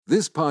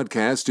This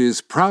podcast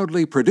is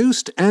proudly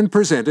produced and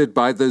presented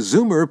by the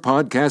Zoomer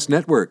Podcast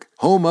Network,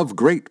 home of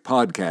great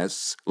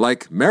podcasts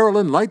like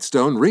Marilyn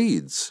Lightstone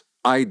Reads,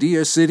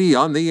 Idea City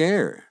on the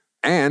Air,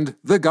 and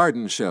The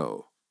Garden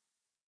Show.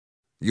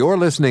 You're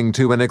listening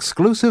to an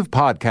exclusive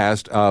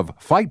podcast of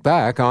Fight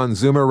Back on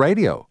Zoomer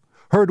Radio,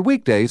 heard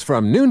weekdays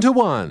from noon to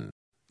 1.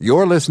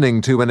 You're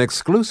listening to an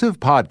exclusive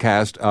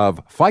podcast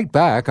of Fight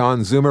Back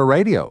on Zoomer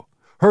Radio,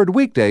 heard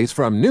weekdays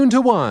from noon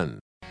to 1.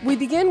 We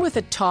begin with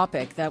a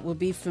topic that will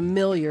be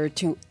familiar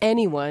to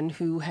anyone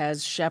who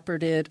has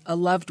shepherded a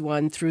loved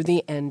one through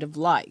the end of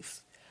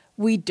life.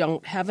 We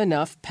don't have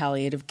enough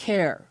palliative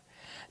care.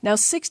 Now,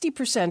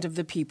 60% of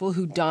the people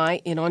who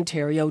die in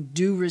Ontario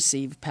do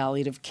receive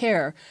palliative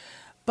care,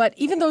 but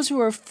even those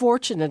who are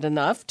fortunate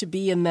enough to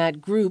be in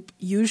that group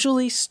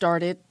usually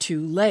start it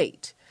too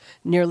late.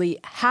 Nearly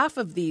half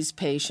of these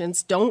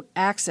patients don't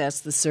access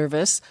the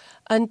service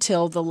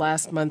until the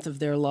last month of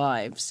their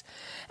lives.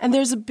 And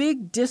there's a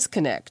big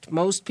disconnect.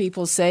 Most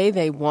people say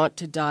they want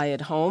to die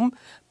at home,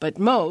 but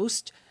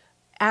most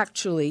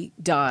actually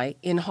die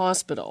in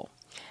hospital.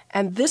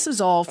 And this is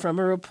all from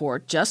a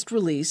report just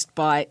released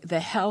by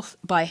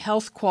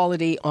Health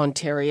Quality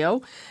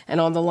Ontario. And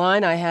on the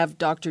line, I have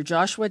Dr.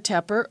 Joshua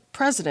Tepper,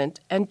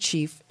 President and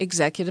Chief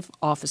Executive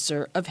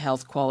Officer of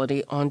Health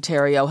Quality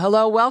Ontario.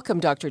 Hello, welcome,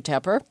 Dr.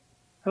 Tepper.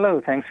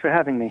 Hello, thanks for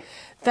having me.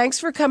 Thanks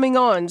for coming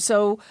on.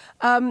 So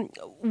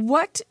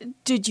what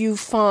did you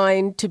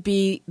find to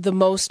be the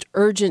most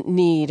urgent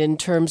need in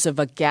terms of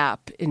a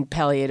gap in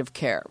palliative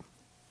care?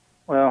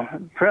 Well,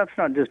 perhaps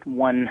not just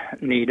one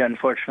need,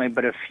 unfortunately,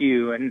 but a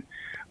few. And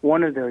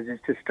one of those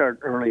is to start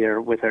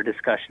earlier with our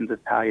discussions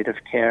of palliative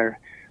care.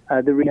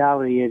 The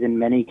reality is in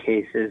many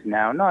cases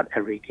now, not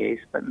every case,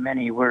 but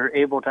many, we're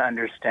able to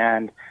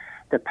understand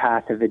the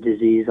path of a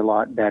disease a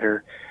lot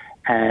better.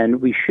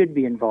 And we should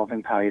be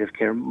involving palliative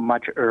care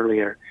much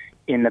earlier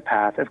in the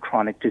path of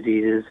chronic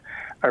diseases.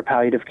 Our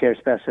palliative care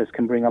specialists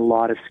can bring a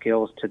lot of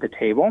skills to the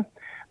table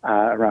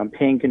around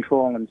pain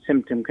control and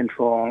symptom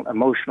control,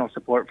 emotional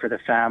support for the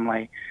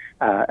family,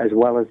 as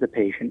well as the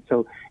patient.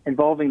 So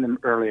involving them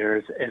earlier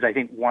is I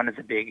think, one of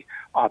the big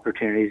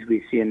opportunities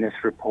we see in this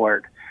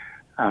report.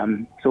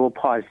 So we'll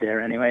pause there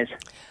anyways.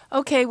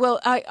 Okay, well,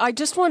 I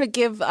just want to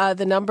give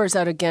the numbers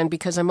out again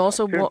because I'm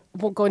also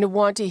going to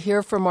want to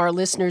hear from our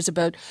listeners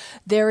about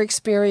their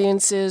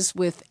experiences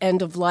with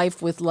end of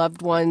life with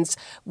loved ones,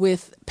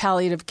 with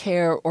palliative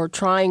care or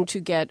trying to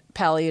get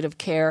palliative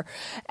care.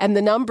 And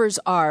the numbers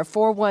are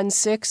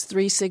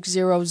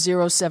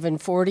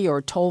 416-360-0740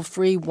 or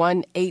toll-free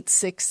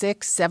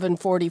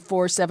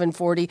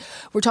 1-866-744-740.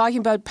 We're talking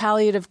about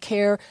palliative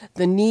care,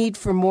 the need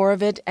for more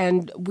of it,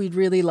 and we'd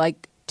really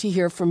like to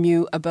hear from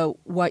you about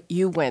what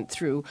you went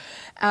through.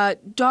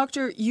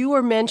 Doctor, you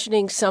were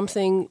mentioning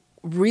something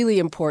really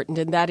important,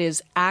 and that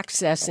is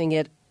accessing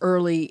it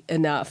early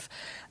enough.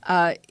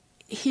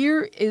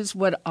 Here is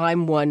what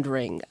I'm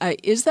wondering.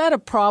 Is that a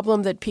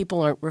problem that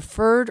people aren't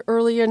referred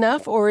early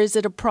enough, or is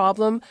it a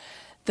problem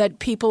that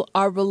people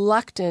are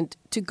reluctant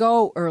to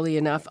go early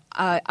enough?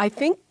 I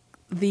think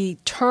the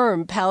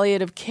term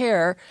palliative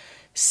care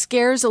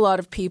scares a lot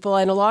of people,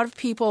 and a lot of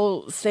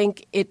people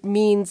think it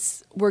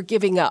means we're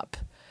giving up.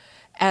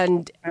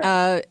 And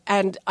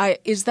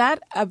is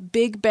that a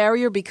big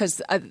barrier?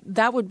 Because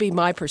that would be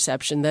my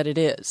perception that it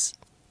is.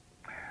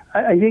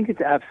 I think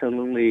it's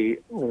absolutely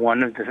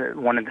one of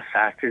the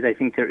factors. I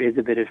think there is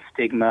a bit of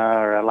stigma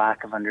or a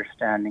lack of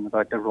understanding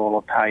about the role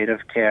of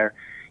palliative care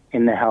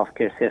in the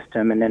healthcare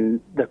system and in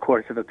the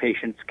course of a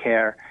patient's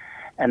care.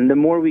 And the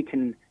more we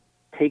can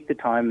take the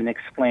time and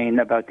explain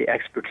about the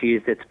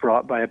expertise that's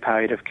brought by a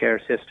palliative care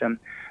system,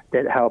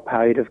 that how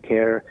palliative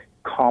care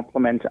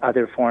complements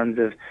other forms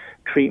of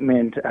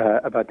treatment,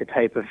 about the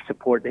type of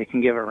support they can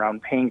give around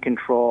pain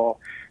control,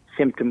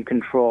 symptom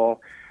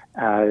control,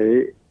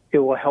 it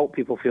will help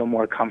people feel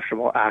more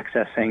comfortable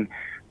accessing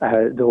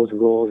those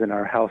roles in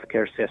our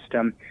healthcare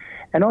system.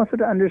 And also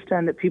to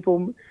understand that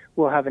people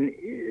will have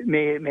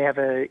may have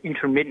an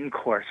intermittent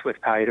course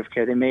with palliative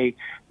care. They may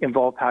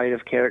involve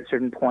palliative care at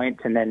certain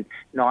points and then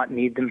not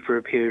need them for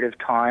a period of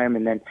time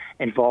and then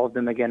involve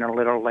them again a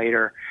little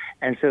later.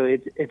 And so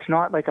it's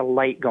not like a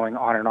light going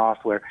on and off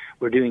where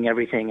we're doing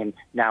everything and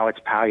now it's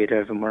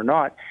palliative and we're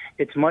not.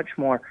 It's much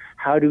more,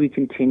 how do we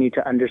continue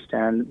to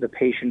understand the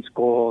patient's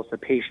goals, the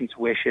patient's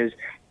wishes,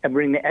 and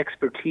bring the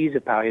expertise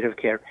of palliative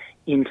care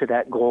into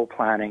that goal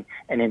planning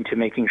and into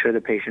making sure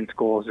the patient's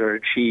goals are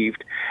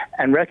achieved,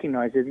 and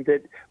recognizing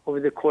that over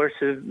the course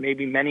of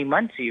maybe many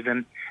months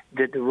even,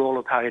 that the role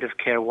of palliative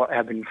care will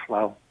ebb and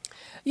flow.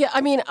 Yeah,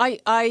 I mean, I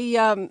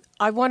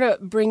want to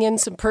bring in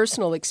some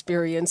personal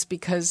experience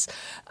because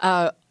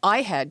I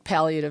had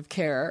palliative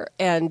care,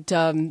 and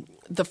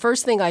the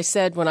first thing I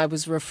said when I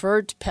was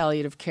referred to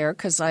palliative care,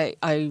 because I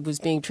was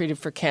being treated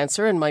for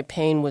cancer and my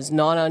pain was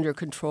not under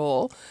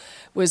control,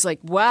 was like,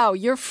 wow,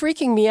 you're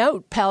freaking me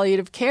out,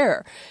 palliative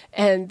care.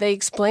 And they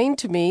explained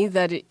to me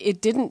that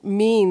it didn't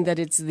mean that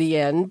it's the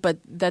end, but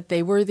that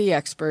they were the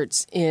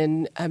experts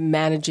in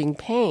managing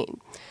pain.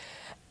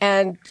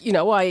 And, you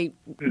know, I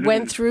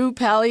went through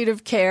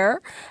palliative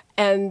care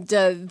and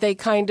they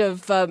kind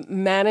of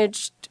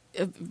managed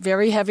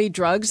very heavy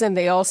drugs, and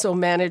they also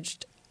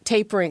managed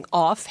tapering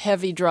off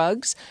heavy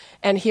drugs.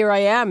 And here I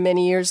am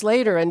many years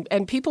later.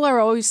 And people are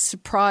always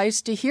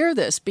surprised to hear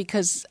this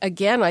because,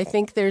 again, I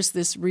think there's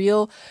this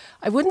real,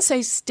 I wouldn't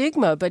say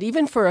stigma, but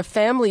even for a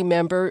family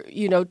member,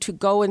 to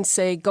go and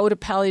say, go to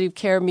palliative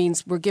care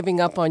means we're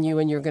giving up on you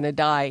and you're going to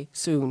die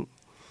soon.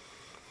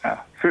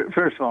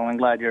 First of all, I'm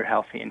glad you're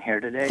healthy in here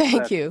today.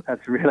 Thank you.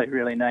 That's really,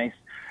 really nice.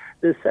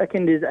 The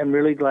second is I'm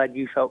really glad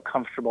you felt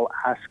comfortable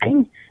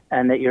asking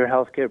and that your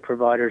healthcare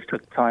providers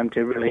took time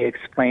to really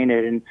explain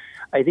it. And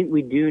I think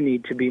we do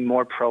need to be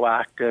more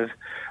proactive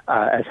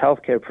as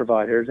healthcare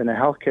providers in a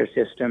healthcare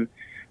system,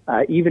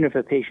 even if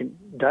a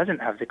patient doesn't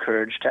have the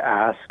courage to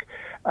ask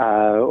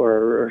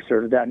or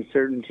sort of that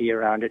uncertainty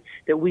around it,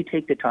 that we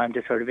take the time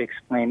to sort of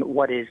explain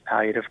what is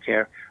palliative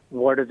care,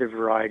 what are the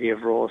variety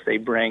of roles they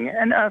bring,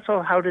 and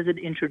also how does it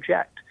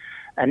interject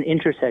and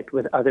intersect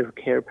with other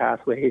care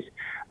pathways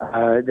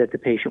that the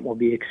patient will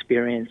be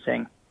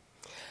experiencing.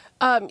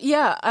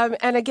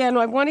 And again,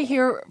 I want to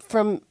hear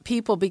from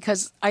people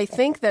because I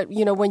think that,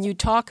 when you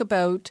talk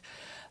about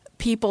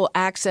people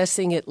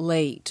accessing it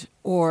late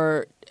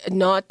or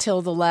not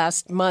till the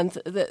last month,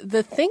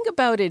 the thing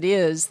about it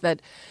is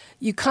that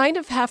you kind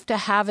of have to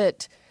have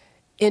it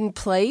in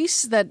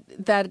place that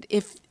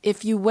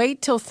if you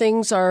wait till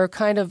things are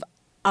kind of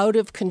out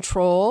of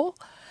control,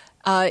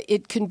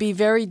 it can be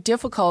very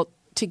difficult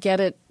to get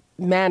it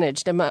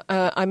managed.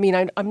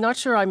 I'm not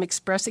sure I'm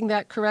expressing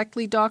that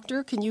correctly,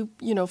 Doctor. Can you,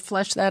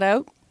 flesh that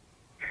out?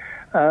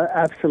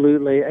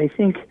 Absolutely. I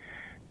think,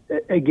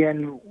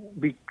 again,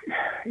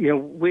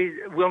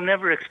 we'll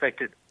never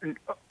expect it,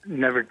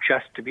 never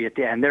just to be at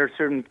the end. There are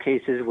certain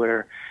cases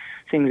where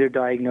things are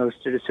diagnosed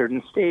at a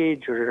certain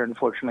stage, or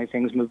unfortunately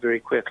things move very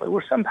quickly,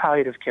 where some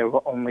palliative care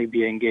will only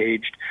be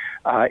engaged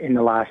in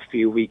the last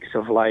few weeks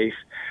of life,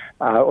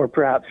 or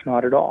perhaps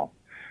not at all.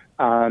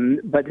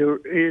 But there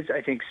is,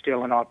 I think,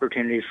 still an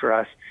opportunity for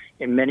us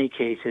in many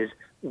cases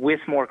with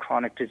more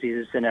chronic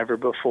diseases than ever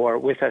before,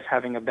 with us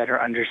having a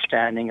better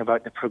understanding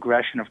about the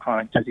progression of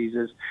chronic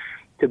diseases,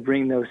 to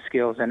bring those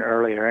skills in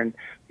earlier. And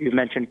you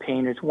mentioned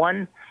pain is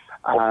one.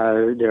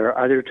 There are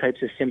other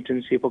types of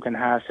symptoms people can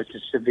have, such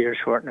as severe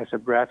shortness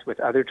of breath,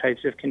 with other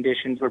types of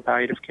conditions where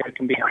palliative care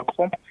can be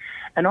helpful.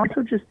 And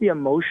also just the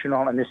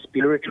emotional and the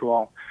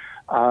spiritual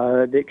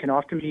that can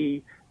often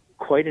be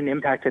quite an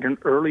impact at an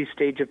early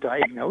stage of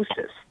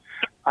diagnosis,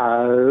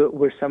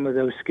 where some of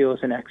those skills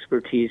and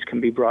expertise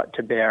can be brought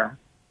to bear.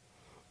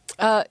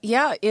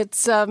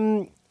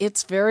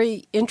 It's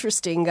very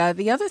interesting.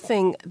 The other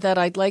thing that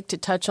I'd like to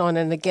touch on,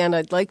 and again,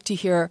 I'd like to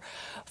hear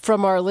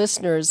from our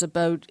listeners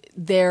about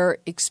their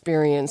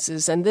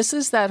experiences, and this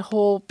is that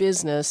whole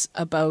business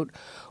about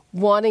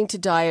wanting to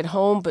die at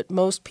home, but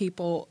most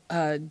people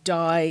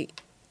die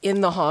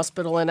in the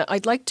hospital. And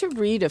I'd like to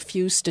read a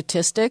few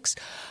statistics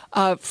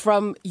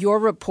from your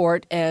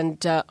report,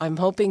 and I'm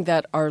hoping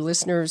that our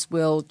listeners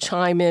will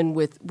chime in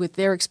with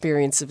their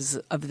experiences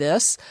of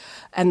this.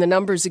 And the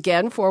numbers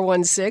again,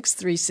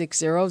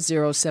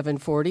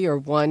 416-360-0740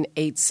 or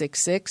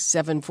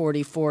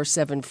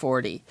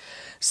 1-866-744-740.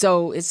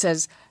 So it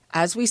says,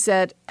 as we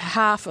said,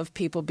 half of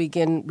people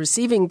begin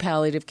receiving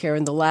palliative care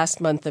in the last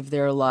month of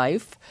their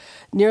life.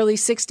 Nearly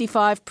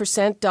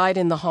 65% died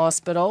in the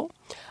hospital.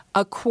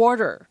 A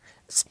quarter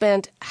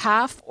spent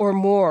half or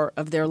more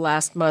of their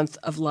last month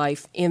of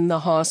life in the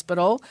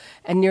hospital,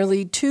 and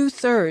nearly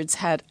 2/3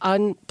 had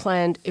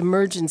unplanned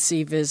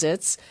emergency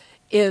visits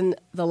in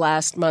the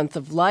last month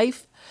of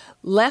life.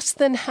 Less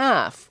than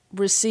half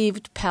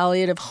received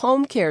palliative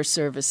home care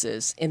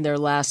services in their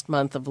last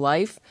month of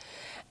life,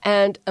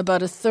 and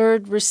about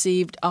 1/3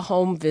 received a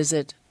home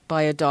visit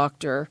by a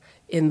doctor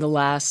in the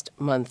last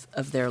month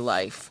of their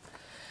life.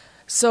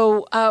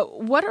 So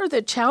what are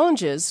the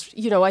challenges?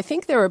 I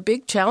think there are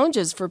big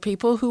challenges for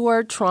people who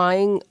are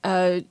trying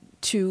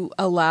to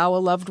allow a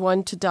loved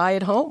one to die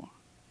at home.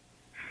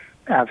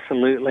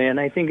 Absolutely, and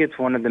I think it's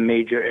one of the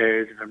major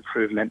areas of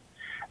improvement.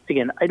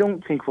 Again, I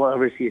don't think we'll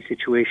ever see a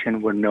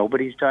situation where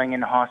nobody's dying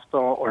in a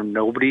hospital or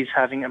nobody's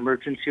having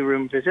emergency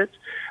room visits,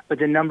 but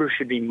the numbers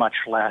should be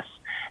much less.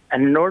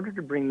 And in order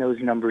to bring those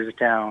numbers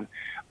down,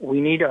 we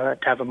need to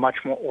have a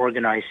much more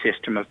organized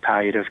system of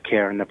palliative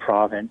care in the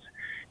province.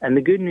 And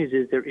the good news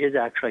is there is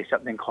actually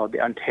something called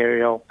the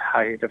Ontario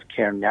Palliative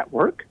Care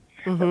Network,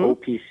 the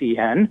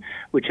OPCN,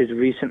 which has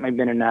recently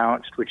been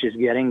announced, which is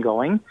getting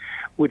going,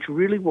 which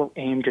really will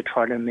aim to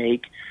try to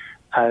make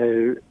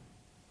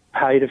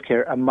palliative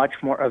care a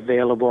much more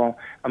available,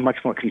 a much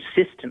more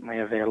consistently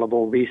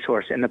available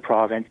resource in the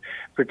province,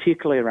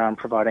 particularly around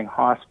providing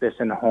hospice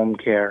and home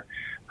care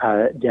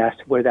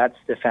deaths where that's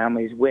the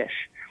family's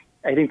wish.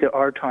 I think there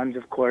are times,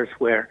 of course,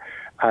 where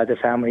the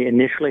family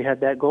initially had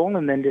that goal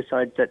and then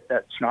decides that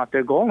that's not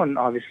their goal, and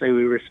obviously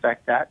we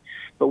respect that.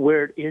 But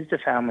where it is the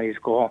family's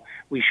goal,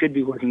 we should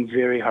be working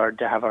very hard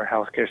to have our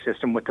healthcare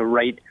system with the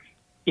right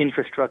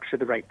infrastructure,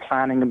 the right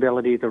planning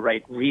ability, the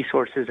right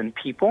resources and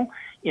people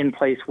in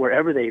place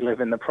wherever they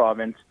live in the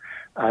province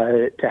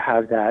to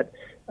have that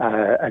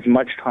as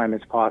much time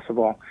as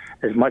possible,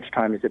 as much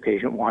time as the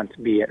patient wants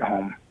to be at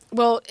home.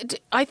 Well,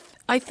 I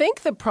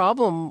think the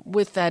problem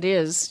with that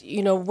is,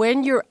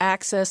 when you're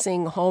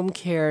accessing home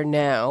care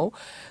now,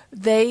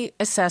 they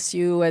assess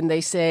you and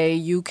they say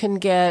you can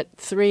get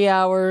 3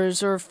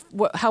 hours or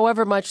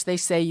however much they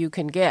say you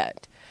can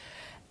get.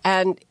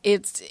 And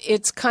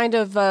it's kind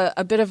of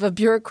a bit of a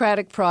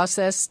bureaucratic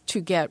process to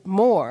get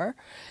more.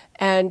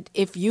 And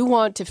if you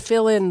want to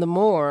fill in the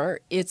more,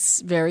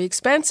 it's very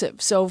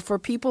expensive. So for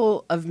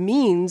people of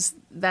means,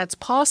 that's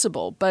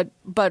possible. But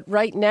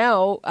right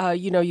now,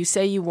 you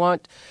say you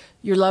want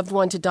your loved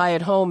one to die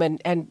at home,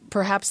 and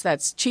perhaps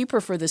that's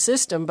cheaper for the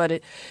system,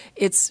 but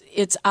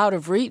it's out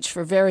of reach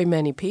for very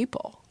many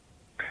people.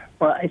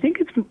 Well, I think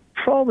it's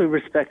probably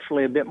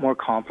respectfully a bit more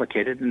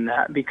complicated than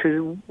that,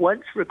 because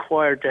what's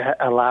required to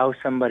allow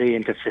somebody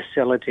and to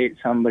facilitate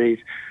somebody's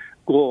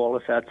goal,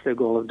 if that's their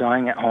goal of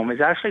dying at home,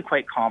 is actually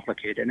quite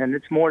complicated. And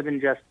it's more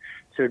than just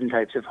certain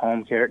types of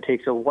home care. It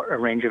takes a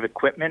range of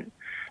equipment,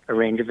 a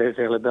range of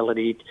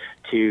availability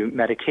to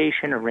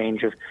medication, a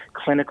range of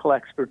clinical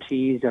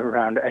expertise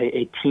around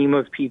a team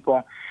of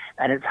people.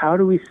 And it's how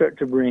do we start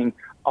to bring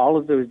all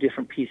of those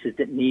different pieces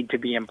that need to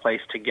be in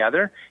place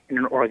together in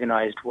an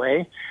organized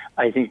way.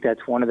 I think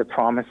that's one of the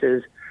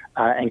promises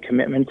and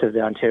commitments of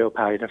the Ontario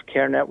Palliative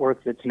Care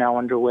Network that's now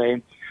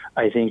underway.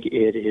 I think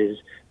it is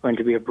going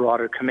to be a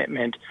broader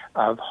commitment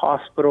of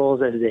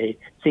hospitals as they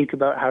think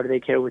about how do they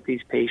care with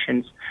these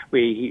patients.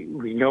 We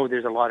know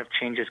there's a lot of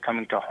changes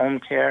coming to home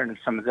care, and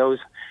some of those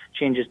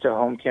changes to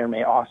home care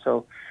may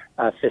also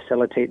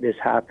facilitate this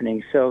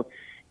happening. So,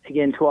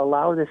 again, to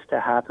allow this to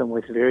happen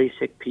with very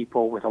sick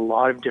people with a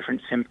lot of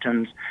different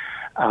symptoms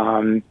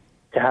to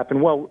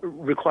happen,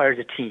 requires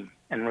a team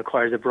and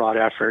requires a broad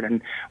effort.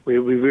 And we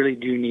really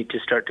do need to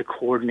start to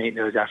coordinate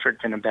those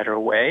efforts in a better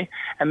way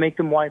and make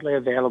them widely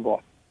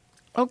available.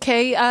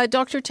 Okay,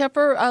 Dr.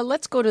 Tepper,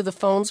 let's go to the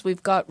phones.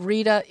 We've got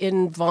Rita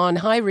in Vaughan.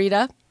 Hi,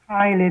 Rita.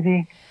 Hi,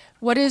 Libby.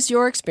 What is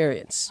your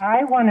experience?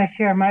 I want to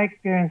share my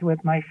experience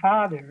with my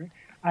father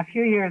a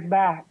few years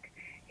back.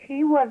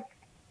 He was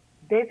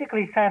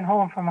basically sent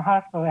home from a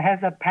hospital as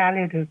a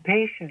palliative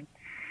patient.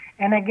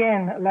 And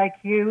again, like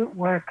you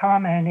were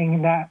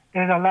commenting, that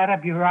there's a lot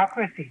of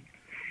bureaucracy.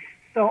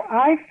 So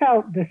I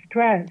felt the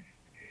stress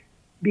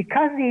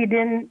because he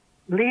didn't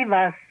leave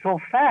us so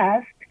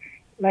fast.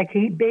 Like,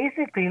 he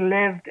basically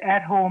lived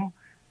at home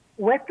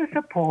with the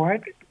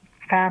support,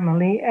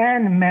 family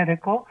and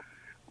medical.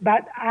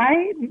 But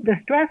the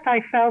stress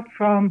I felt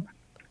from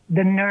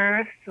the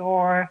nurse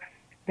or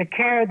the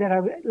care that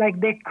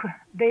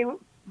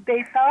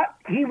they thought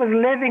he was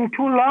living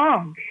too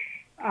long.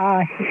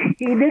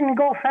 He didn't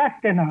go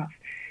fast enough.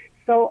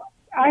 So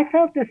I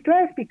felt the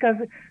stress because,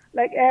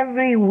 like,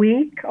 every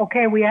week,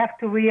 okay, we have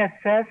to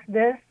reassess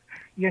this.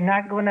 You're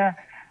not going to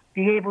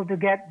be able to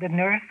get the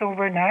nurse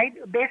overnight.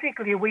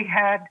 Basically, we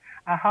had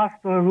a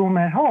hospital room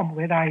at home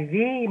with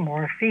IV,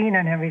 morphine,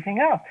 and everything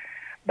else.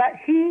 But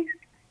he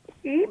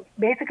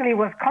basically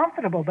was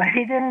comfortable, but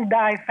he didn't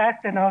die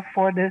fast enough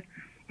for the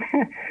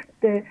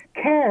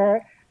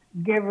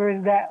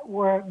caregivers that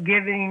were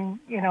giving,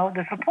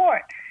 the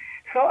support.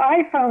 So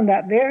I found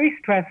that very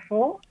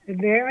stressful,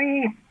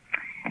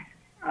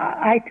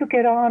 I took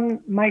it on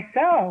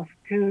myself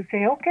to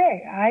say,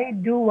 okay, I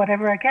do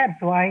whatever I can.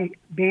 So I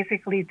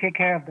basically take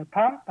care of the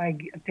pump. I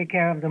take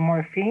care of the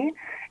morphine.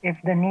 If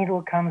the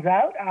needle comes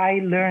out, I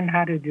learn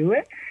how to do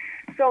it.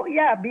 So,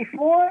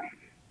 before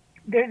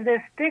there's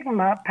this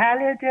stigma,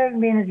 palliative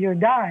means you're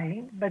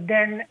dying, but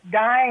then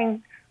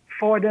dying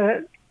for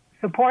the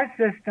support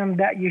system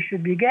that you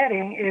should be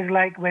getting is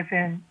like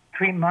within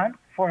 3 months,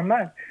 4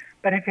 months.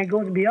 But if it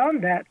goes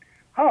beyond that,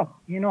 how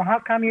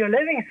come you're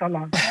living so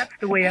long? That's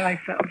the way I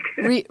felt.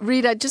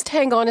 Rita, just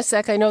hang on a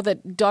sec. I know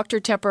that Dr.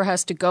 Tepper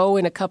has to go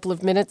in a couple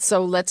of minutes,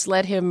 so let's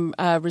let him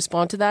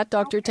respond to that,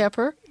 Dr.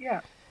 Tepper.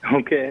 Yeah.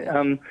 Okay.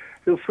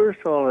 So first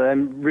of all,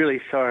 I'm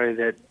really sorry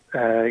that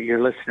your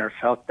listener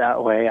felt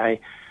that way. I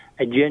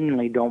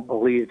genuinely don't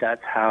believe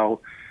that's how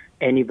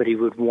anybody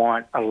would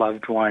want a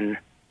loved one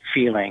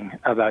feeling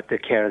about the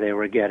care they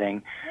were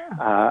getting.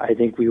 I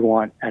think we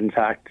want, in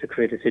fact, to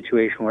create a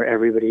situation where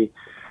everybody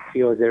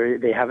feels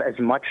they have as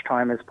much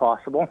time as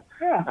possible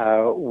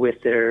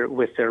with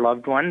their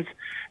loved ones.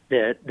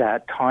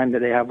 That time that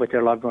they have with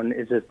their loved one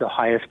is at the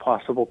highest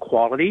possible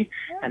quality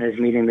and is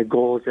meeting the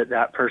goals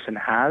that person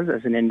has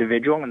as an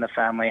individual and the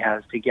family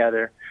has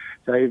together.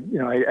 So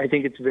I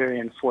think it's very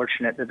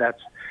unfortunate that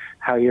that's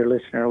how your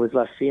listener was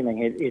left feeling.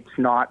 It's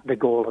not the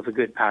goal of a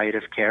good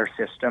palliative care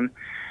system.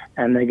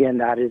 And again,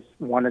 that is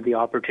one of the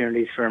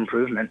opportunities for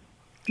improvement.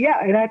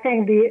 Yeah, and I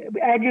think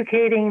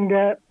educating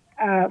the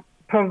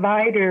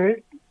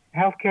providers,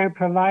 healthcare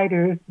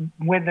providers,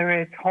 whether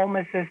it's home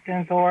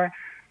assistants or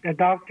the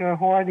doctor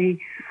or the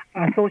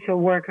social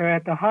worker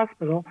at the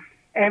hospital,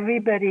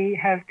 everybody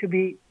has to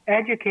be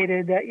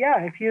educated that,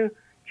 if you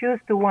choose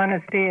to want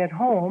to stay at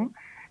home,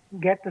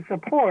 get the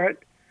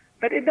support,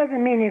 but it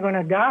doesn't mean you're going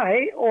to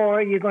die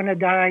or you're going to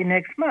die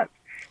next month.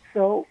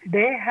 So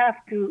they have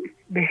to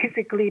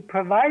basically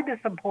provide the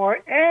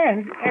support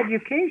and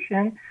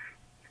education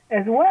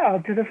as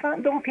well to the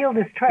front. Don't feel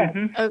the stress.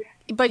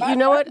 But you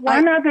know what?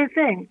 One other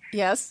thing.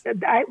 Yes?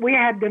 We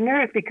had the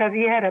nurse because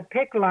he had a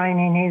PICC line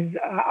in his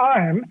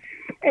arm.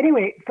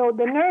 Anyway, so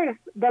the nurse,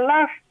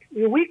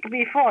 the week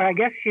before, I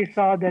guess she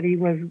saw that he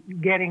was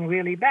getting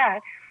really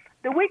bad.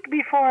 The week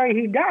before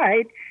he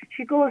died,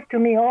 she goes to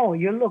me, "Oh,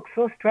 you look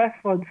so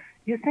stressful.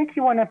 You think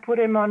you want to put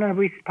him on a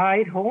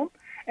respite home?"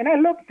 And I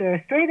looked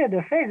her straight at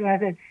the face and I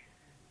said,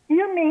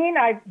 "You mean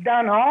I've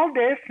done all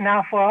this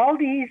now for all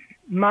these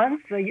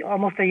months,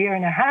 almost a year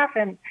and a half,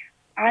 and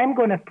I'm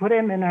going to put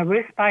him in a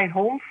respite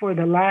home for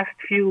the last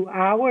few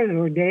hours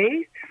or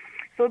days?"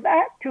 So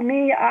that, to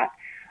me,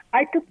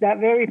 I took that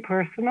very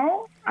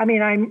personal. I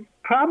mean,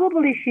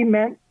 she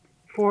meant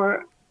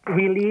for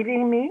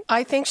relieving me.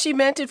 I think she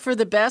meant it for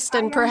the best,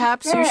 and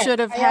perhaps you should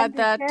have had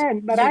that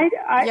but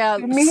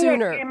to me,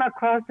 sooner. It came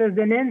across as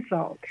an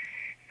insult.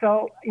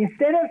 So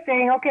instead of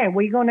saying, "Okay,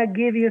 we're going to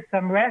give you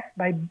some rest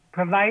by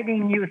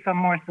providing you some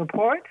more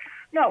support,"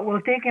 no,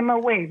 we'll take him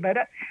away. But,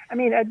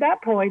 at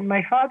that point,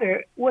 my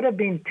father would have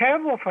been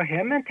terrible for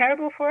him and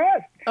terrible for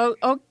us.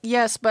 Oh,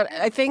 yes, but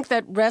I think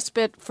that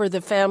respite for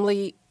the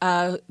family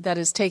that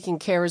is taking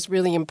care is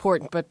really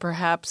important, but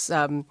perhaps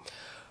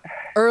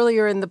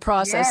earlier in the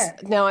process.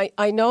 Yes. Now,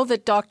 I know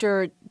that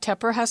Dr.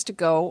 Tepper has to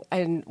go,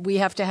 and we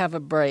have to have a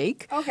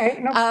break.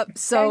 Okay.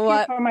 So,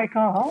 thank you for my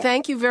call.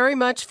 Thank you very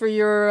much for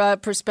your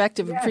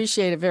perspective. Yes.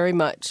 Appreciate it very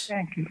much.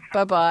 Thank you.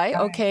 Bye-bye.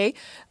 Okay.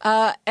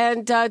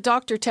 And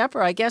Dr.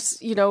 Tepper, I guess,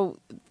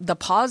 the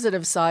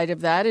positive side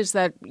of that is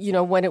that,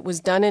 when it was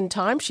done in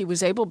time, she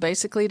was able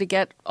basically to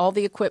get all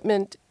the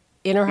equipment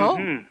in her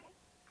home.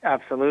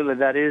 Absolutely.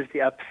 That is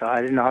the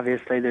upside. And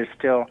obviously there's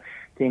still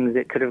things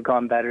that could have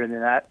gone better than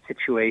that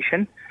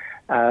situation.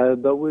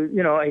 But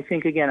I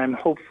think, again, I'm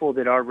hopeful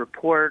that our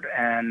report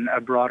and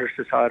a broader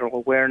societal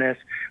awareness,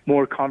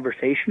 more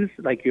conversations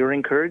like you're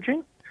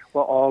encouraging,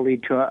 will all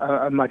lead to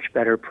a much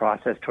better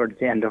process towards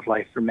the end of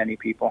life for many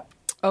people.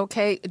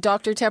 Okay.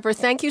 Dr. Tepper,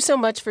 thank you so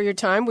much for your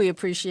time. We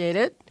appreciate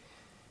it.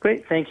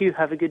 Great. Thank you.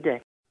 Have a good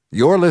day.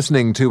 You're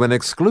listening to an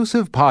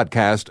exclusive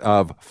podcast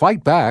of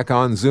Fight Back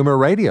on Zoomer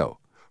Radio.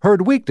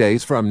 Heard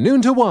weekdays from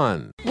noon to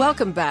 1.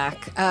 Welcome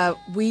back.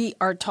 We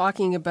are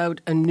talking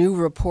about a new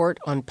report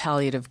on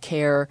palliative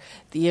care.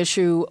 The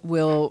issue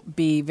will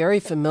be very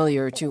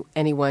familiar to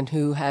anyone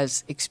who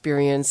has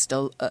experienced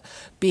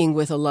being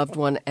with a loved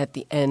one at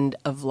the end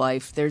of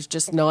life. There's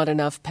just not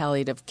enough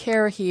palliative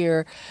care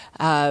here.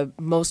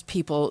 Most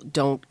people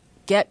don't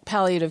get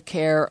palliative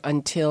care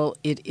until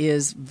it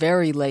is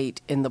very late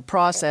in the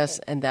process,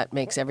 and that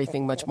makes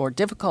everything much more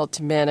difficult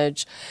to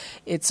manage.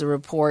 It's a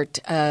report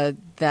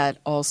that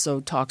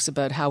also talks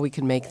about how we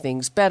can make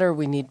things better.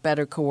 We need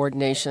better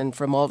coordination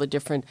from all the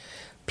different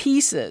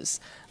pieces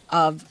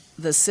of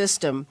the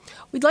system.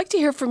 We'd like to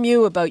hear from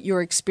you about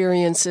your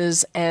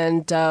experiences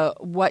and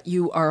what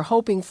you are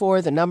hoping for.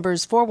 The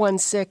number's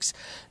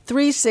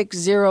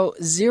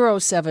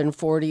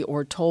 416-360-0740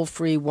 or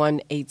toll-free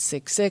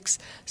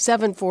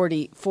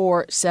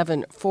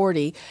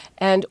 1-866-740-4740.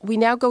 And we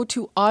now go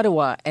to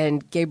Ottawa,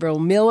 and Gabriel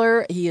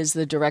Miller, he is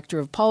the Director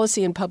of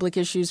Policy and Public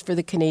Issues for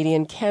the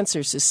Canadian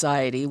Cancer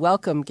Society.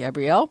 Welcome,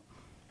 Gabriel.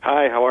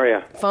 Hi, how are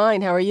you?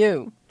 Fine, how are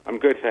you? I'm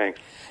good, thanks.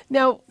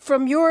 Now,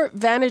 from your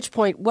vantage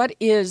point, what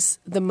is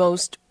the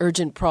most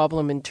urgent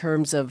problem in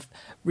terms of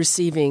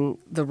receiving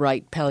the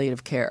right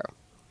palliative care?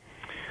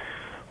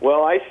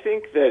 Well, I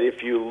think that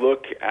if you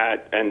look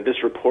at, and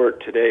this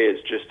report today is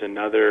just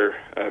another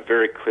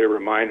very clear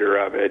reminder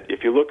of it,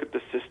 if you look at the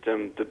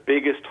system, the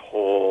biggest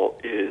hole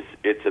is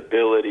its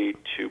ability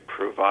to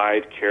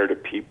provide care to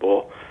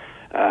people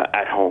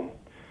at home.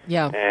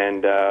 Yeah.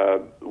 And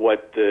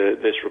what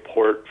this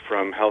report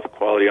from Health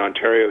Quality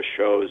Ontario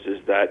shows is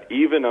that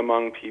even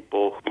among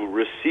people who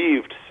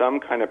received some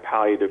kind of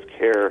palliative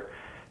care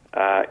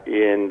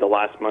in the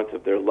last month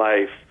of their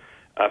life,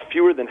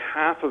 fewer than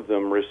half of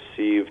them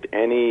received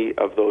any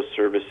of those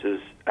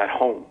services at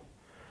home,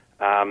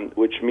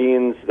 which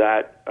means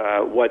that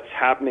what's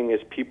happening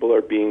is people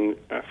are being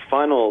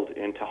funneled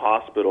into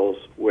hospitals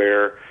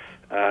where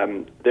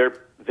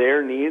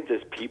their needs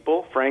as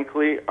people,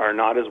 frankly, are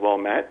not as well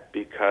met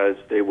because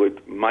they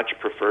would much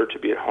prefer to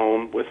be at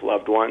home with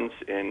loved ones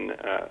in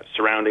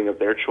surrounding of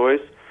their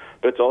choice.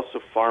 But it's also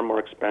far more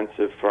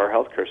expensive for our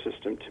healthcare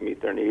system to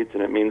meet their needs,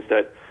 and it means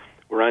that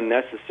we're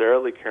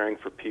unnecessarily caring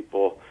for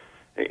people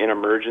in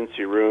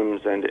emergency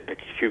rooms and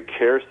acute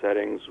care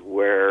settings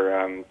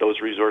where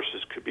those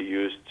resources could be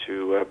used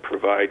to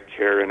provide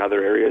care in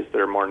other areas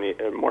that are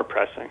more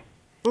pressing.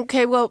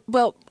 Okay, well,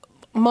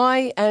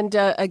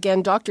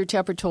 again, Dr.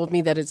 Tepper told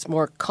me that it's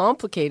more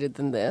complicated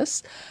than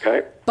this.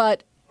 Okay.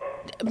 But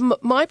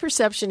my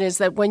perception is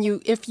that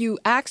if you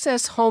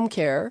access home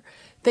care,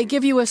 they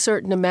give you a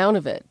certain amount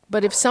of it.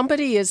 But if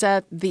somebody is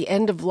at the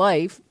end of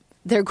life,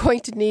 they're going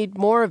to need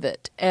more of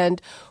it.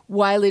 And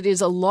while it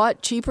is a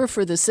lot cheaper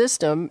for the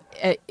system,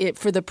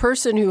 for the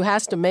person who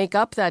has to make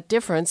up that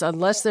difference,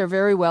 unless they're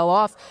very well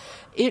off,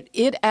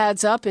 it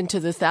adds up into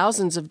the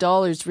thousands of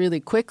dollars really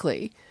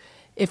quickly.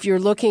 If you're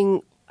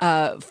looking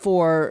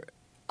for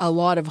a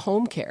lot of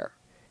home care,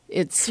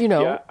 it's,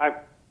 Yeah,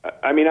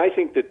 I mean, I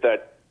think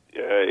that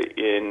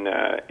in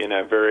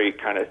a very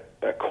kind of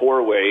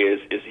core way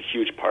is a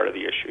huge part of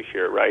the issue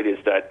here, right? Is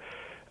that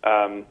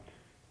our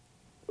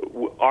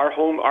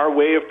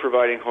way of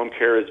providing home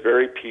care is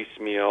very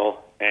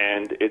piecemeal,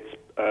 and it's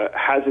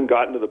hasn't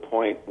gotten to the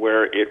point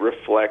where it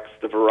reflects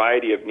the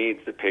variety of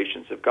needs that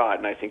patients have got.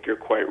 And I think you're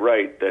quite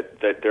right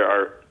that there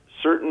are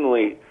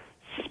certainly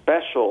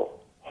special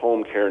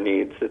home care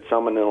needs that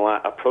someone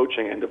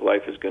approaching end of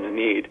life is going to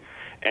need.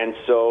 And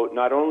so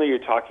not only are you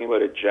talking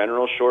about a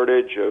general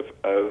shortage of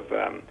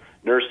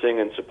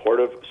nursing and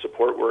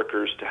support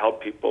workers to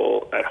help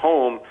people at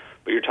home,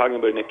 but you're talking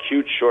about an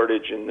acute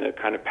shortage in the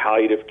kind of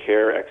palliative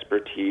care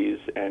expertise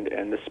and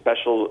the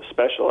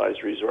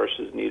specialized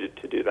resources needed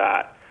to do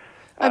that.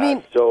 I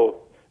mean,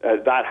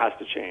 that has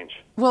to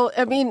change. Well,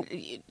 I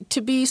mean,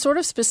 to be sort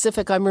of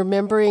specific, I'm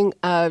remembering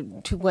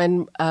to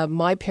when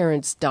my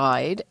parents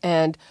died,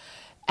 and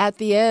at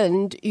the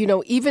end, you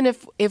know, even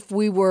if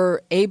we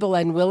were able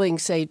and willing,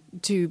 say,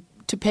 to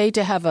pay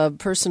to have a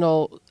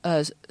personal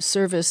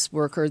service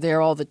worker there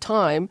all the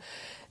time,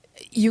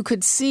 you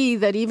could see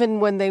that even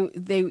when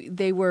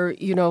they were,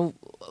 you know,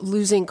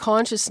 losing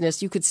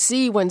consciousness, you could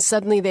see when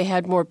suddenly they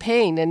had more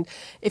pain. And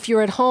if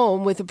you're at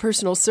home with a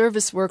personal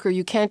service worker,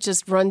 you can't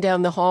just run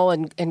down the hall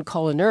and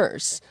call a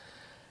nurse.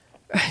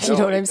 You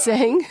know what I'm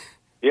saying?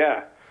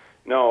 Yeah.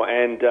 No,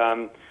 and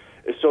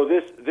so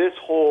this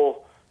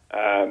whole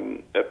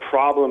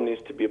problem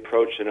needs to be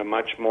approached in a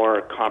much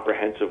more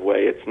comprehensive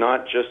way. It's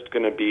not just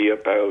going to be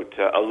about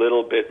a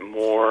little bit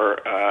more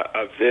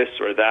of this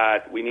or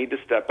that. We need to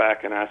step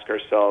back and ask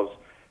ourselves,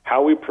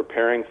 how are we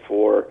preparing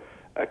for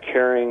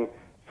caring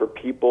for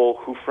people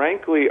who,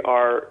 frankly,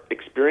 are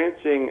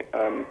experiencing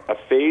a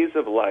phase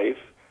of life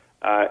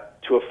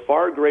to a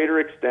far greater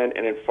extent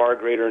and in far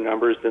greater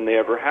numbers than they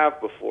ever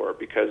have before,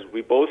 because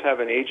we both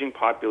have an aging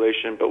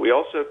population, but we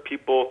also have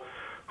people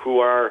who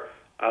are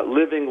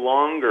living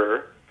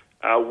longer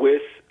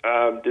with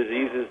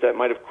diseases that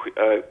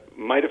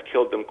might have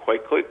killed them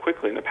quite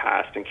quickly in the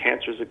past, and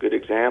cancer is a good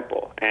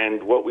example.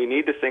 And what we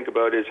need to think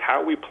about is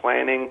how are we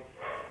planning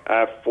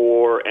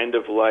for end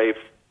of life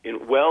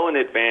well in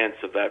advance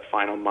of that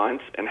final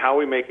month, and how are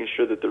we making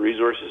sure that the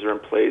resources are in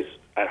place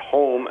at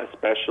home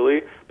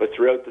especially, but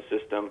throughout the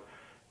system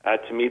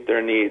to meet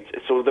their needs,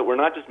 so that we're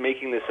not just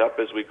making this up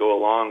as we go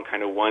along,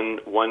 kind of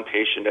one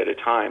patient at a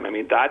time. I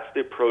mean, that's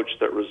the approach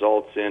that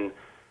results in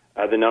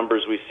the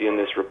numbers we see in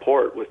this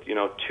report, with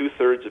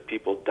 2/3 of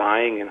people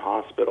dying in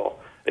hospital,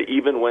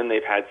 even when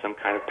they've had some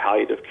kind of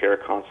palliative care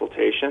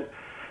consultation,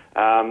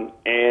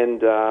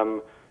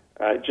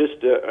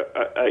 just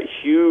a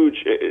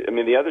huge. I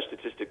mean, the other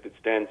statistic that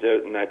stands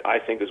out, and that I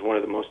think is one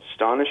of the most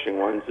astonishing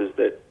ones, is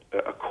that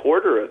a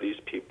quarter of these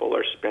people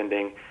are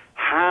spending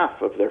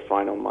half of their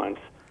final month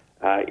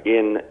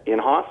in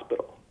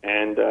hospital,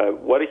 and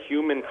what a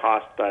human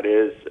cost that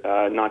is,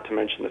 not to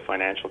mention the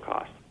financial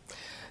cost.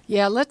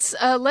 Yeah,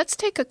 let's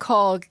take a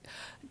call,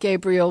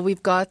 Gabriel.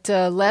 We've got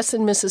Les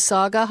in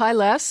Mississauga. Hi,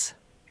 Les.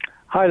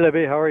 Hi,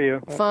 Libby. How are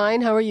you?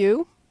 Fine. How are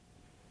you?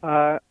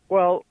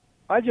 Well,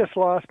 I just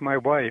lost my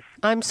wife.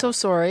 I'm so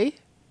sorry.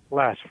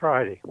 Last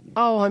Friday.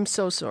 Oh, I'm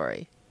so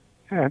sorry.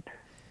 And,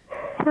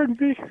 pardon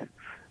me,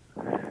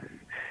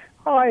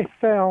 I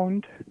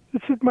found,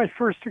 this is my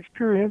first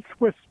experience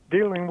with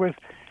dealing with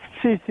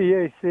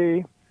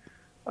CCAC,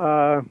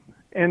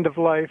 end of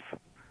life,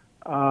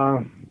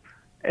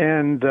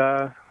 and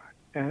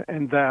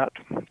that.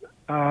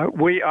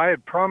 I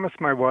had promised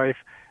my wife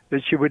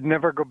that she would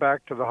never go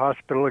back to the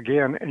hospital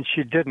again, and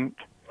she didn't.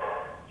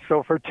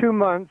 So for 2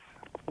 months,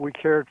 we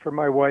cared for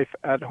my wife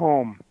at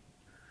home.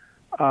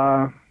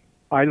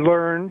 I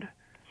learned,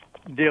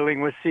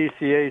 dealing with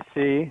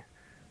CCAC,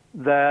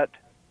 that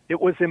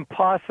it was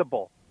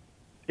impossible.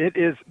 It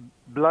is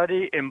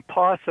bloody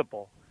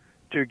impossible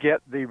to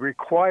get the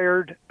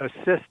required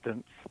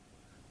assistance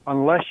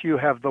unless you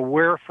have the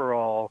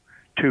wherewithal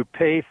to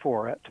pay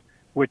for it,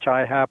 which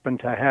I happen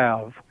to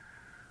have.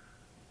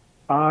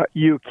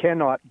 You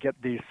cannot get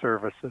these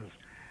services.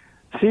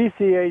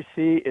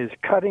 CCAC is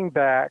cutting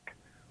back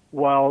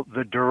while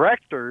the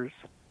directors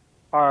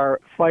are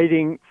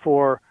fighting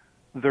for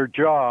their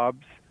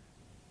jobs,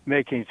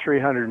 making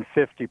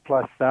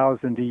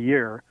 $350,000+ a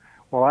year.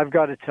 Well, I've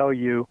got to tell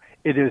you,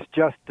 it is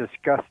just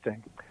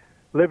disgusting.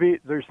 Libby,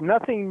 there's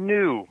nothing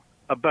new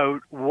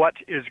about what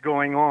is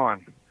going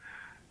on.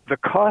 The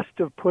cost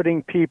of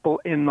putting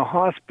people in the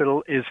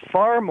hospital is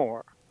far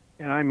more,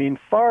 and I mean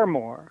far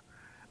more,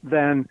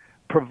 than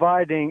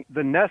providing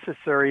the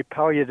necessary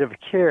palliative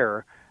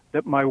care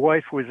that my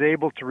wife was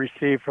able to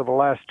receive for the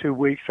last 2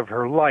 weeks of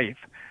her life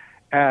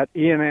at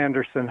Ian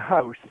Anderson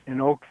House in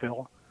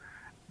Oakville.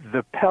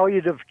 The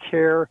palliative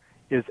care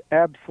is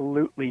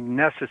absolutely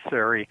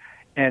necessary,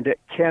 and it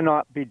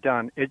cannot be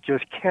done. It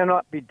just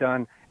cannot be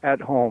done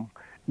at home.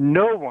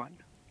 No one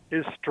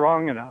is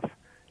strong enough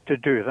to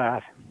do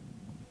that.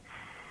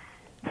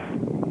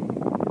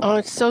 Oh,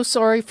 I'm so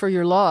sorry for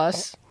your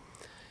loss.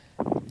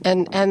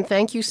 And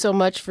thank you so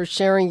much for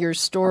sharing your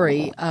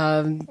story.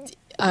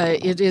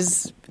 It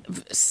is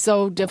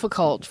so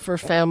difficult for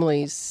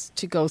families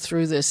to go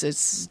through this.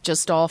 It's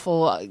just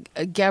awful.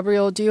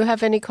 Gabriel, do you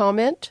have any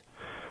comment?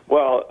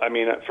 Well, I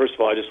mean, first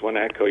of all, I just want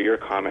to echo your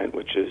comment,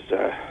 which is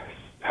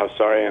how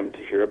sorry I am to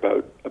hear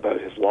about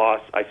his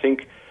loss. I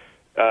think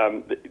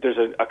there's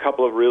a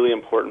couple of really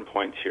important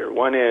points here.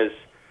 One is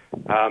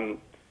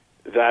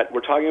that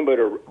we're talking about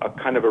a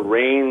kind of a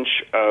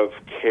range of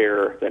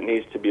care that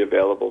needs to be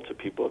available to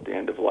people at the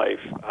end of life.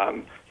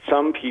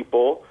 Some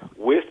people,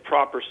 with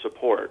proper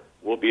support,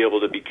 will be able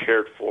to be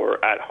cared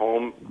for at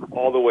home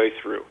all the way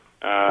through.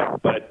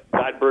 But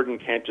that burden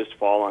can't just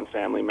fall on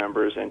family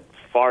members, and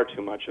far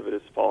too much of it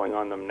is falling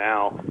on them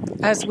now.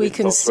 As we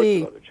can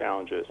see. Other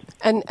challenges.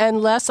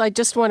 And Les, I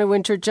just want to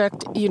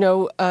interject,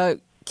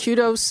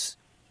 kudos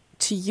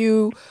to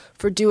you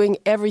for doing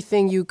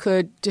everything you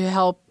could to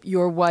help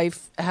your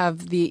wife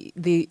have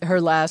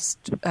her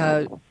last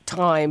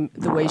time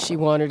the way she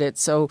wanted it.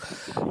 So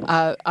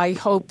I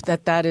hope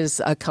that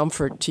is a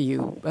comfort to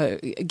you.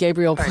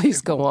 Gabriel,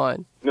 please go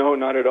on. No,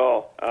 not at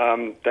all.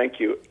 Thank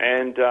you.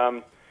 And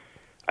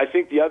I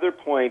think the other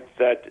point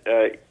that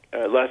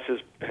Les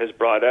has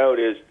brought out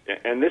is,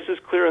 and this is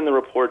clear in the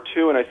report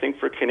too, and I think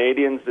for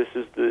Canadians this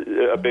is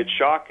a bit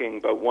shocking,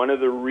 but one of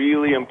the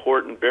really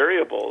important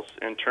variables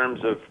in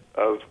terms of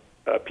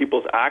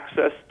people's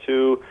access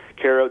to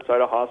care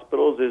outside of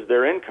hospitals is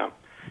their income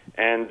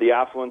and the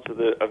affluence of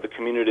the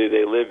community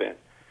they live in.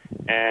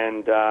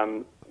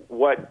 And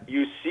what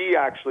you see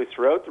actually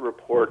throughout the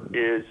report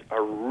is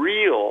a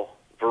real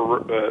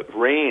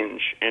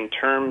range in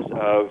terms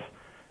of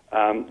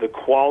the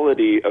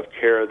quality of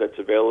care that's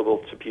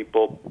available to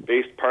people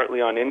based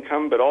partly on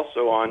income, but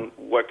also on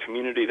what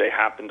community they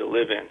happen to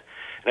live in.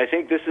 And I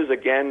think this is,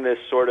 again, this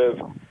sort of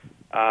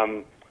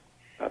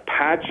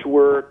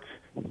patchwork,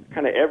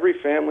 kind of every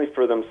family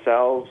for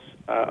themselves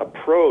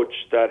approach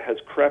that has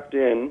crept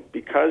in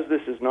because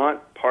this is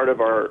not part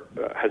of our,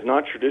 has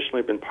not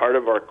traditionally been part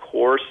of our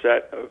core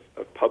set of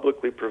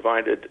publicly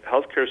provided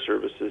healthcare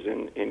services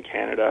in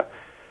Canada.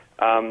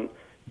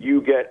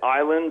 You get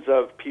islands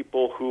of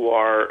people who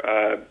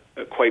are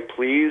quite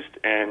pleased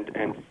and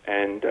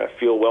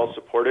feel well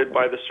supported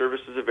by the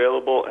services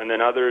available, and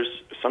then others,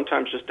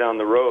 sometimes just down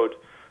the road,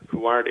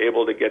 who aren't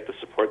able to get the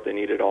support they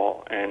need at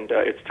all. And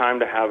it's time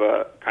to have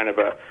a kind of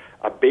a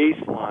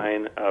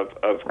baseline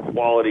of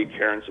quality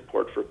care and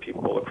support for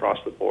people across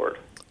the board.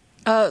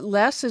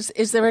 Les,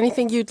 is there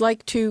anything you'd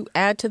like to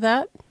add to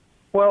that?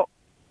 Well,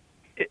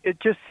 it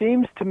just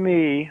seems to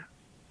me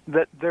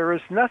that there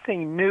is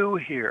nothing new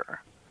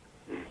here.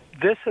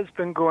 This has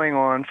been going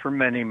on for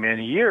many,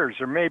 many years,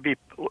 or maybe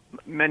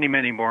many,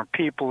 many more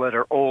people that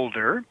are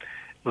older,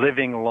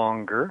 living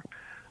longer,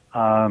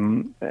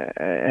 and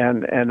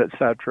et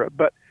cetera.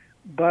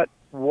 But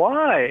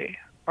why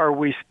are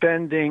we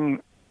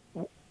spending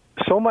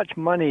so much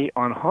money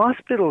on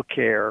hospital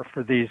care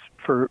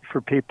for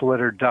people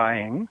that are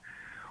dying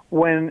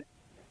when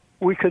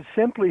we could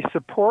simply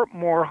support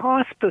more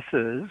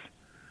hospices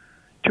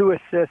to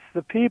assist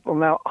the people?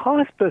 Now,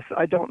 hospice,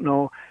 I don't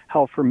know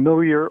how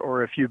familiar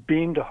or if you've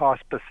been to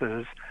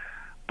hospices,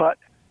 but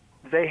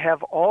they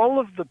have all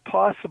of the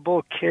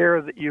possible care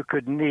that you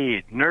could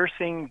need,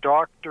 nursing,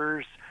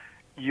 doctors,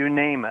 you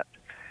name it.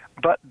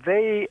 But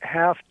they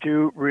have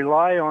to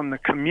rely on the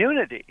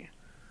community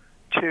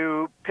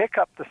to pick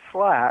up the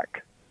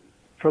slack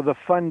for the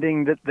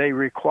funding that they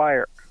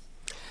require.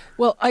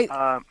 Well,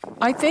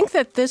 I think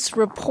that this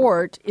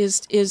report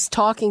is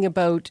talking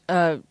about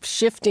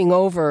shifting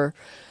over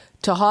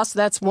to hospice.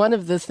 That's one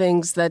of the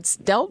things that's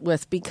dealt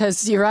with,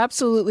 because you're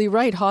absolutely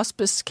right.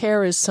 Hospice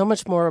care is so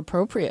much more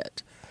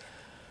appropriate.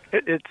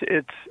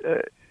 The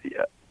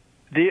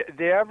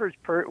average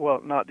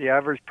not the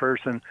average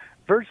person.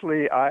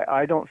 Virtually,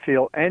 I don't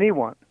feel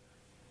anyone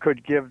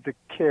could give the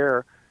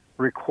care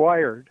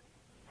required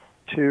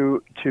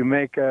to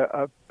make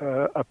a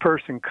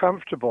person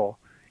comfortable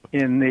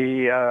in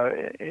the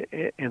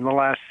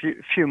last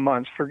few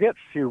months, forget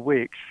few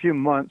weeks, few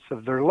months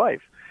of their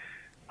life.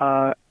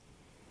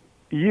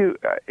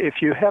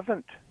 If you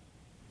haven't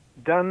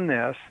done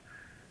this,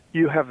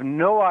 you have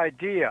no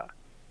idea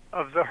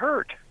of the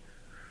hurt.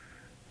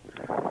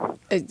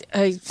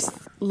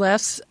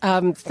 Les,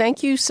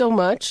 thank you so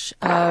much.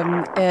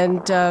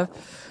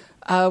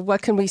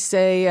 What can we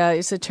say?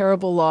 It's a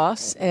terrible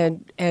loss,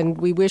 and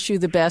we wish you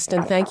the best.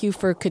 And thank you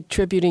for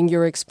contributing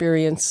your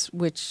experience,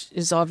 which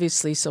is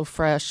obviously so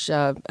fresh.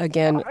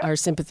 Again, our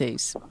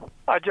sympathies.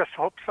 I just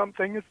hope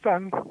something is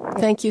done.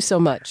 Thank you so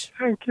much.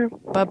 Thank you.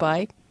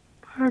 Bye-bye.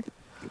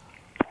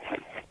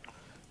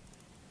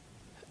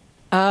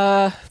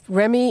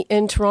 Remy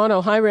in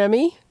Toronto. Hi,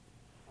 Remy.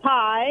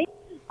 Hi.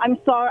 I'm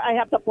sorry. I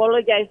have to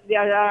apologize. We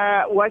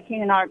are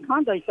working in our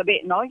condo. It's a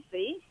bit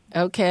noisy.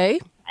 Okay.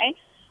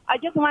 I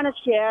just want to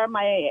share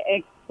my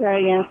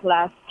experience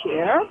last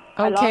year. Okay.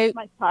 I lost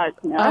my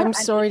partner. I'm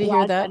sorry to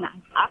hear that. An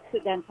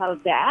accidental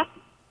death.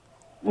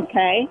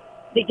 Okay.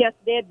 They just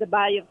did the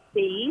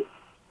biopsy,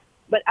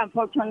 but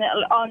unfortunately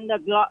on the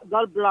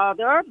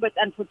gallbladder, but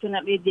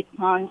unfortunately they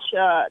punched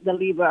the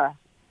liver.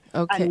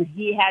 Okay. And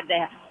he had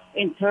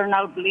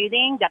internal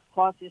bleeding that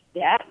causes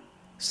death.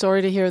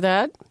 Sorry to hear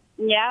that.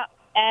 Yeah,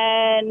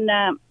 and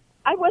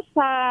I was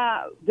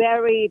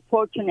very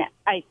fortunate,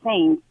 I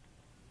think,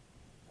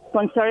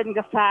 concerning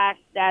the fact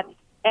that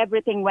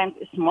everything went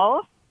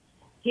smooth.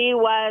 He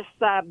was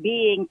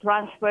being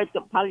transferred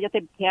to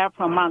palliative care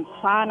from Mount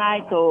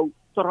Sinai to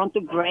Toronto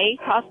Grace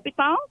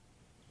Hospital.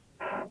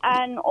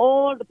 And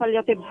all the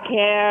palliative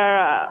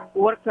care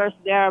workers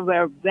there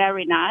were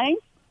very nice.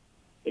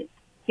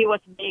 He was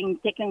being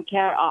taken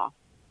care of.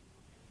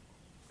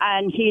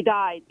 And he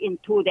died in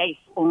 2 days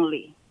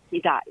only. He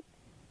died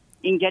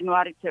in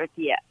January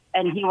 30th.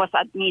 And he was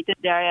admitted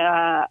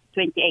there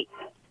 28th.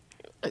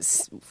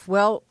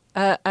 Well,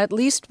 at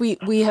least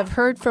we have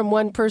heard from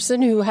one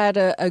person who had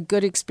a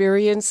good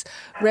experience.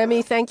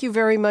 Remy, thank you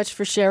very much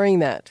for sharing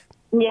that.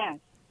 Yes.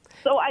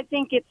 So I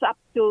think it's up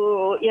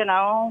to,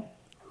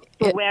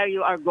 where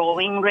you are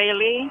going,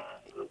 really.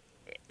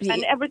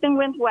 And everything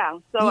went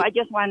well. So I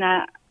just want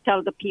to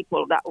tell the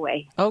people that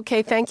way.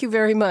 Okay, thank you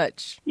very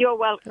much. You're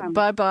welcome.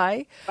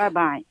 Bye-bye.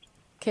 Bye-bye.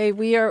 Okay,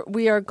 we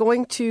are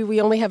going to, we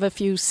only have a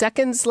few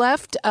seconds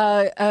left.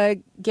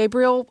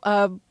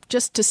 Gabriel,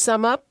 just to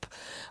sum up,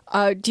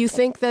 do you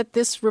think that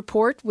this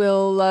report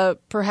will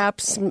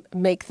perhaps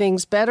make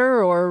things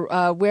better,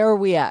 or where are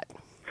we at?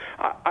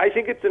 I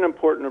think it's an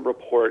important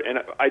report, and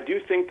I do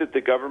think that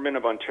the government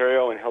of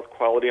Ontario and Health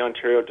Quality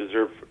Ontario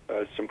deserve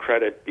some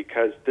credit,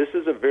 because this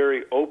is a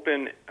very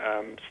open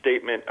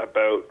statement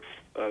about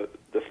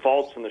the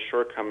faults and the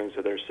shortcomings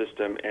of their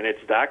system, and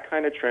it's that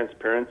kind of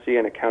transparency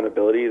and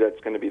accountability that's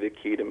going to be the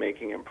key to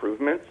making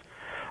improvements.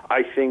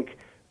 I think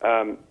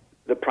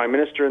the Prime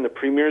Minister and the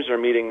Premiers are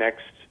meeting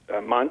next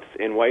month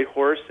in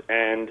Whitehorse,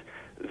 and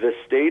the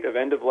state of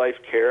end-of-life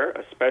care,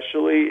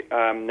 especially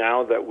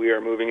now that we are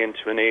moving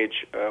into an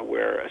age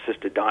where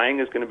assisted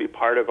dying is going to be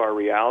part of our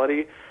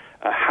reality,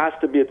 has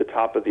to be at the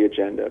top of the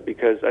agenda,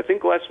 because I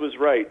think Les was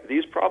right.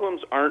 These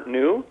problems aren't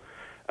new.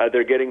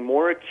 They're getting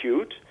more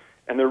acute,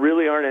 and there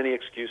really aren't any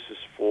excuses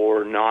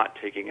for not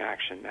taking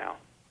action now.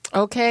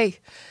 Okay.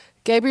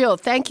 Gabriel,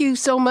 thank you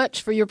so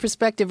much for your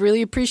perspective.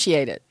 Really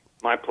appreciate it.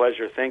 My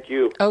pleasure. Thank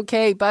you.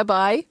 Okay.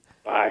 Bye-bye.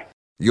 Bye.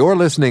 You're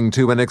listening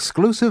to an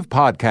exclusive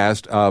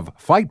podcast of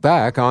Fight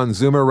Back on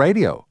Zoomer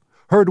Radio.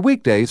 Heard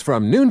weekdays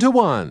from noon to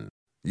 1.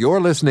 You're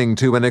listening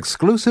to an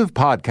exclusive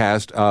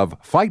podcast of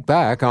Fight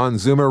Back on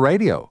Zoomer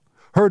Radio.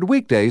 Heard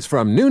weekdays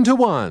from noon to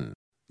 1.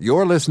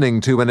 You're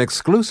listening to an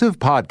exclusive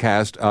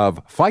podcast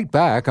of Fight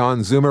Back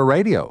on Zoomer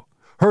Radio.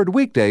 Heard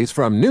weekdays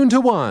from noon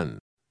to 1.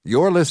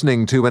 You're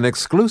listening to an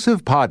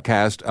exclusive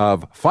podcast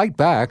of Fight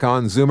Back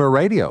on Zoomer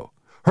Radio.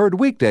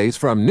 Heard weekdays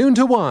from noon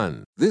to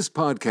 1. This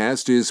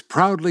podcast is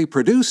proudly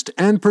produced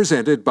and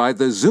presented by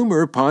the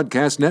Zoomer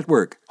Podcast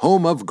Network,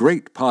 home of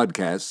great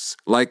podcasts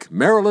like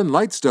Marilyn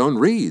Lightstone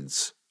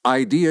Reads,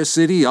 Idea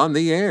City on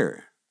the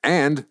Air,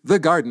 and The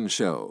Garden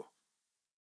Show.